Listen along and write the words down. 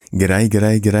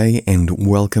G'day, and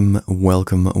welcome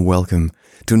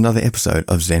to another episode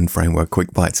of Zen Framework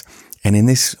Quick Bites. And in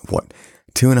this,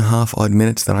 2.5 odd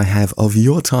minutes that I have of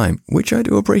your time, which I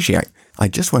do appreciate, I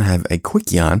just want to have a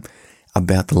quick yarn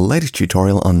about the latest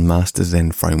tutorial on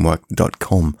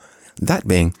masterzenframework.com. That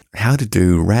being how to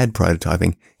do RAD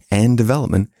prototyping and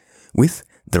development with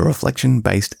the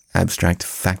reflection-based abstract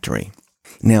factory.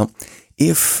 Now,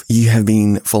 if you have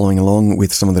been following along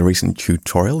with some of the recent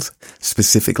tutorials,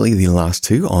 specifically the last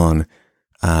two on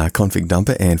Config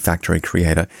Dumper and Factory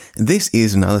Creator, this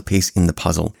is another piece in the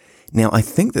puzzle. Now, I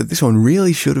think that this one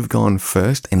really should have gone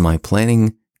first, and my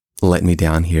planning let me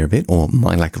down here a bit, or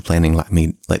my lack of planning let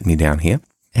me down here.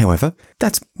 However,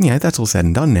 that's all said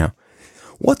and done now.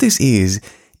 What this is,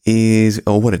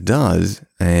 or what it does,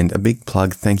 and a big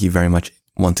plug, thank you very much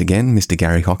once again, Mr.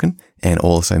 Gary Hocken, and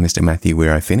also Mr. Matthew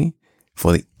Wiro-Finney,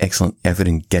 for the excellent effort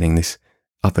in getting this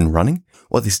up and running.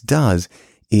 What this does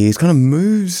is kind of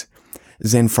moves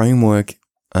Zen Framework,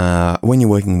 when you're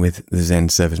working with the Zen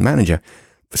Service Manager,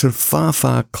 sort of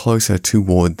far closer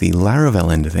toward the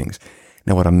Laravel end of things.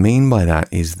 Now, what I mean by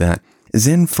that is that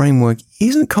Zen Framework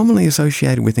isn't commonly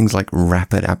associated with things like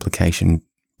rapid application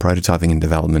prototyping and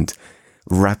development,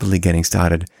 rapidly getting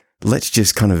started. Let's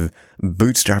just kind of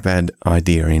bootstrap an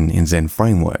idea in Zen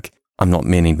Framework. I'm not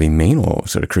meaning to be mean or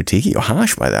sort of critiquey or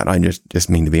harsh by that. I just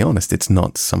mean to be honest. It's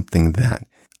not something that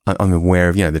I'm aware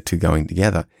of, the two going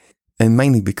together. And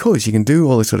mainly because you can do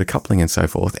all this sort of coupling and so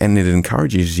forth, and it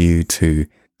encourages you to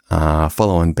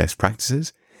follow on best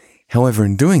practices. However,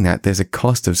 in doing that, there's a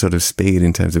cost of sort of speed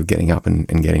in terms of getting up and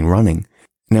getting running.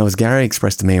 Now, as Gary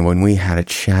expressed to me when we had a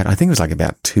chat, I think it was like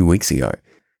about 2 weeks ago,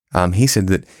 he said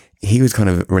that he was kind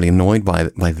of really annoyed by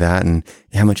that and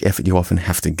how much effort you often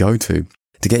have to go to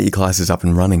get your classes up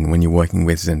and running when you're working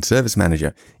with Zen Service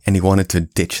Manager, and he wanted to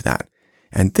ditch that.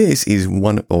 And this is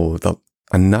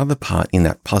another part in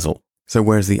that puzzle. So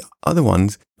whereas the other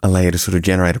ones allow you to sort of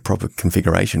generate a proper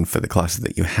configuration for the classes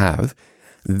that you have,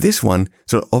 this one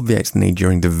sort of obviates the need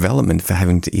during development for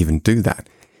having to even do that.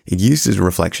 It uses a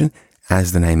reflection,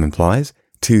 as the name implies,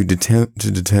 to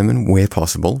determine where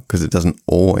possible, because it doesn't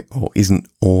always or isn't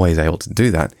always able to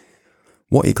do that,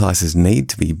 what your classes need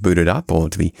to be booted up or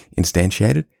to be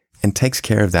instantiated, and takes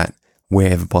care of that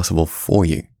wherever possible for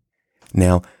you.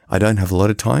 Now, I don't have a lot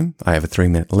of time. I have a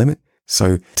 3-minute limit.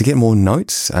 So to get more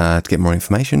notes, to get more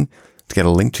information, to get a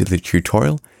link to the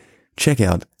tutorial, check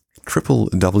out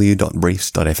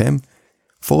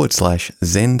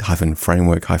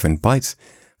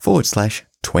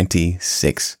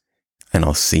www.briefs.fm/zen-framework-bites/26. And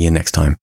I'll see you next time.